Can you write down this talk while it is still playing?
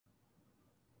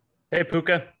Hey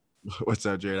Puka, What's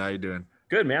up, Jared? How you doing?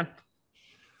 good man.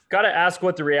 Got to ask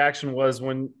what the reaction was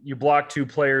when you block two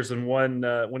players in one.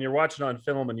 When you're watching on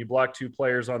film and you block two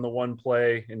players on the one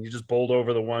play and you just bowled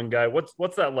over the one guy.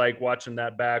 What's that like watching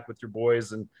that back with your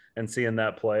boys and seeing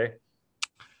that play?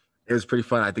 It was pretty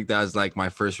fun. I think that was like my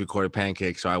first recorded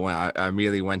pancake. So I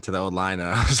immediately went to the old line and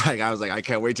I was like, I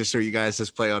can't wait to show you guys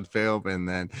this play on film. And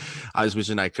then I was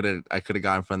wishing I could have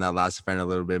gotten from that last defender a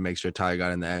little bit, make sure Tyler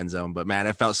got in the end zone. But man,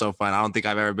 it felt so fun. I don't think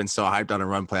I've ever been so hyped on a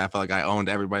run play. I felt like I owned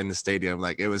everybody in the stadium.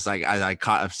 Like it was like I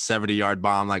caught a 70-yard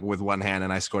bomb like with one hand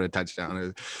and I scored a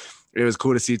touchdown. It was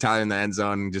cool to see Tyler in the end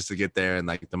zone just to get there and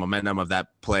like the momentum of that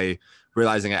play,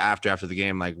 realizing it after the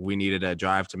game, like we needed a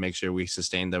drive to make sure we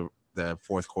sustained the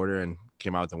fourth quarter and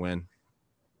came out with a win.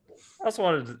 I also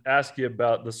wanted to ask you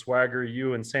about the swagger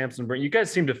you and Samson bring. You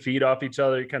guys seem to feed off each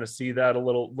other. You kind of see that a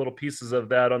little pieces of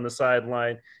that on the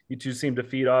sideline. You two seem to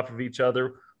feed off of each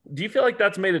other. Do you feel like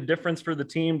that's made a difference for the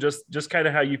team? Just kind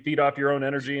of how you feed off your own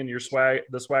energy and your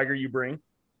the swagger you bring.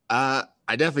 I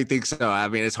definitely think so. I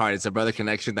mean, it's hard. It's a brother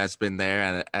connection that's been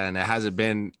there, and it hasn't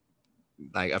been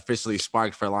like officially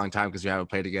sparked for a long time because we haven't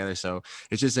played together. So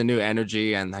it's just a new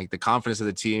energy and like the confidence of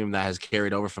the team that has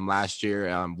carried over from last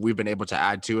year. We've been able to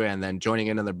add to it, and then joining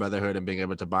into the brotherhood and being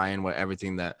able to buy in what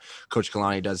everything that Coach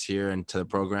Kalani does here into the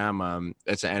program.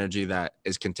 It's an energy that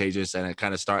is contagious, and it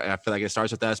kind of I feel like it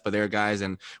starts with us, but there are guys,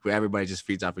 and everybody just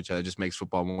feeds off each other. It just makes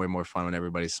football way more fun when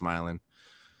everybody's smiling.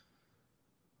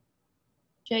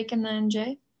 Jake and then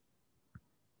Jay.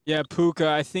 Yeah, Puka,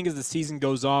 I think as the season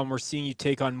goes on, we're seeing you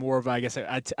take on more of, I guess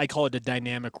I call it a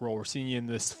dynamic role. We're seeing you in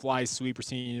this fly sweep. We're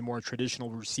seeing you in a more traditional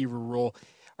receiver role.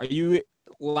 Are you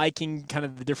liking kind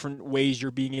of the different ways you're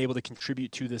being able to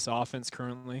contribute to this offense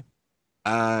currently?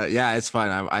 Yeah, it's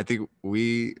fun. I think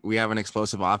we have an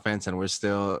explosive offense, and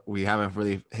we haven't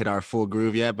really hit our full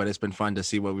groove yet. But it's been fun to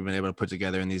see what we've been able to put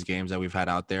together in these games that we've had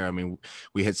out there. I mean,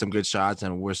 we hit some good shots,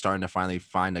 and we're starting to finally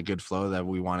find a good flow that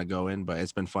we want to go in. But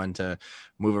it's been fun to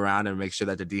move around and make sure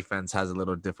that the defense has a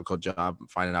little difficult job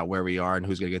finding out where we are and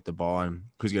who's going to get the ball and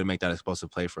who's going to make that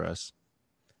explosive play for us.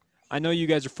 I know you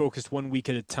guys are focused 1 week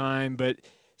at a time, but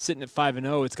sitting at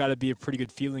 5-0, it's got to be a pretty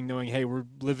good feeling knowing, hey, we're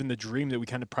living the dream that we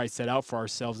kind of priced set out for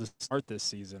ourselves to start this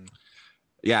season.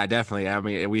 Yeah, definitely. I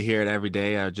mean, we hear it every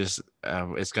day.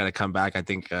 It's got to come back. I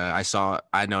think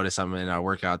I noticed something in our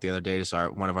workout the other day. So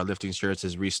one of our lifting shirts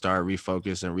is restart,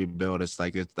 refocus, and rebuild. It's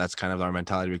like that's kind of our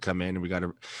mentality. We come in and we got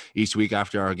to each week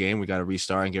after our game, we got to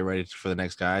restart and get ready for the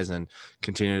next guys and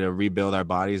continue to rebuild our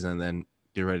bodies and then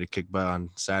get ready to kick butt on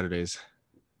Saturdays.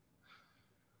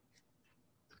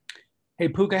 Hey,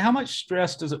 Puka, how much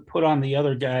stress does it put on the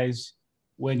other guys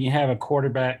when you have a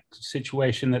quarterback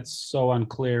situation that's so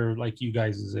unclear like you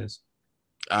guys' is?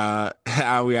 We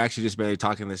actually just barely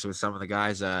talking this with some of the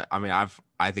guys. I mean,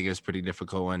 I think it was pretty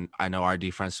difficult when I know our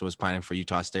defense was planning for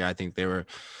Utah State. I think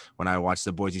when I watched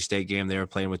the Boise State game, they were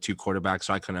playing with two quarterbacks,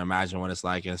 so I couldn't imagine what it's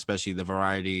like, and especially the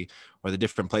variety or the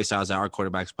different play styles that our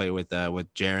quarterbacks play with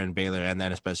Jaron Baylor, and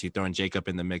then especially throwing Jacob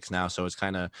in the mix now. So it's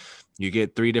kind of you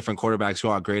get three different quarterbacks who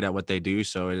are great at what they do.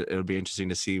 So it'll be interesting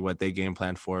to see what they game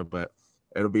plan for, but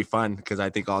it'll be fun because I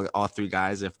think all three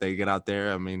guys, if they get out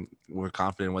there, I mean, we're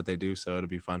confident in what they do, so it'll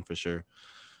be fun for sure.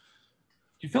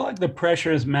 Do you feel like the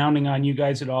pressure is mounting on you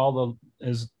guys at all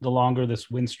as the longer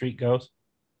this win streak goes?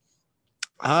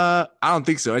 I don't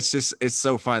think so. It's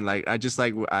so fun. Like I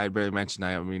barely mentioned.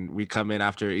 I mean, we come in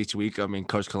after each week. I mean,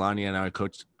 Coach Kalani and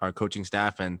our coaching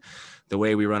staff, and the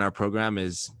way we run our program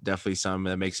is definitely something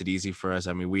that makes it easy for us.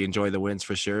 I mean, we enjoy the wins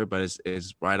for sure, but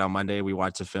it's right on Monday. We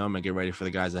watch the film and get ready for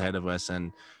the guys ahead of us,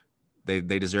 and they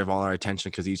deserve all our attention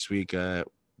because each week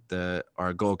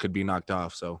our goal could be knocked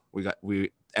off. So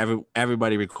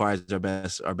everybody requires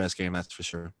our best game. That's for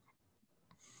sure.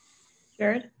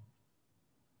 Jared?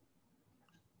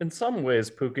 In some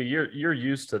ways, Puka, you're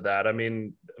used to that. I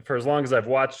mean, for as long as I've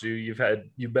watched you,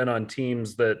 you've been on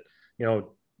teams that,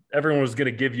 everyone was going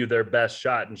to give you their best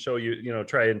shot and show you,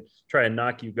 try and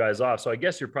knock you guys off. So I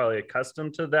guess you're probably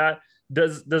accustomed to that.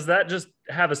 Does that just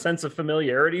have a sense of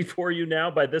familiarity for you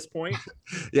now by this point?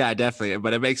 Yeah, definitely.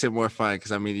 But it makes it more fun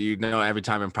because, I mean, every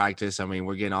time in practice, I mean,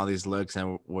 we're getting all these looks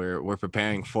and we're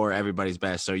preparing for everybody's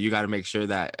best. So you got to make sure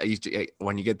that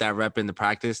when you get that rep in the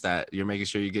practice that you're making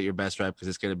sure you get your best rep because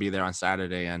it's going to be there on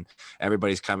Saturday and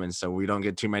everybody's coming. So we don't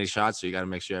get too many shots. So you got to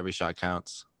make sure every shot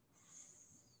counts.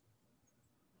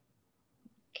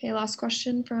 Okay, last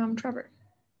question from Trevor.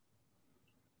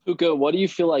 Puka, what do you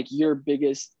feel like your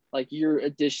biggest, your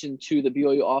addition to the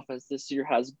BYU offense this year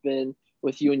has been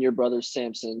with you and your brother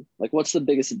Samson? Like, what's the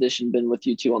biggest addition been with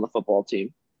you two on the football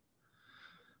team?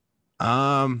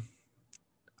 I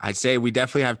I'd say we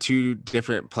definitely have two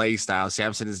different play styles.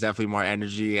 Samson is definitely more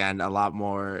energy and a lot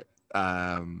more.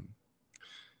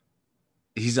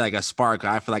 He's like a spark.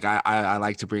 I feel like I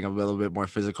like to bring a little bit more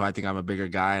physical. I think I'm a bigger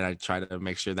guy, and I try to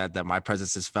make sure that my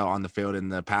presence is felt on the field in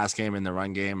the pass game, in the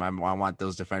run game. I want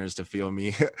those defenders to feel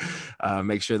me,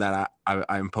 make sure that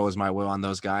I impose my will on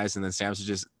those guys. And then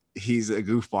Samson he's a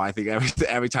goofball. I think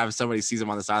every time somebody sees him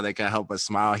on the side, they can't help but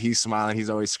smile. He's smiling. He's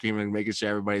always screaming, making sure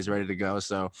everybody's ready to go.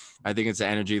 So I think it's the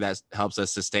energy that helps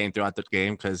us sustain throughout the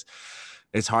game, because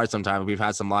it's hard sometimes. We've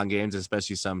had some long games,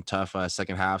 especially some tough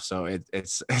second half. So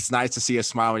it's nice to see a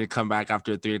smile when you come back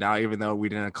after a 3 and out. Even though we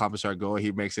didn't accomplish our goal,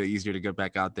 he makes it easier to get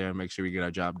back out there and make sure we get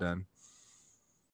our job done.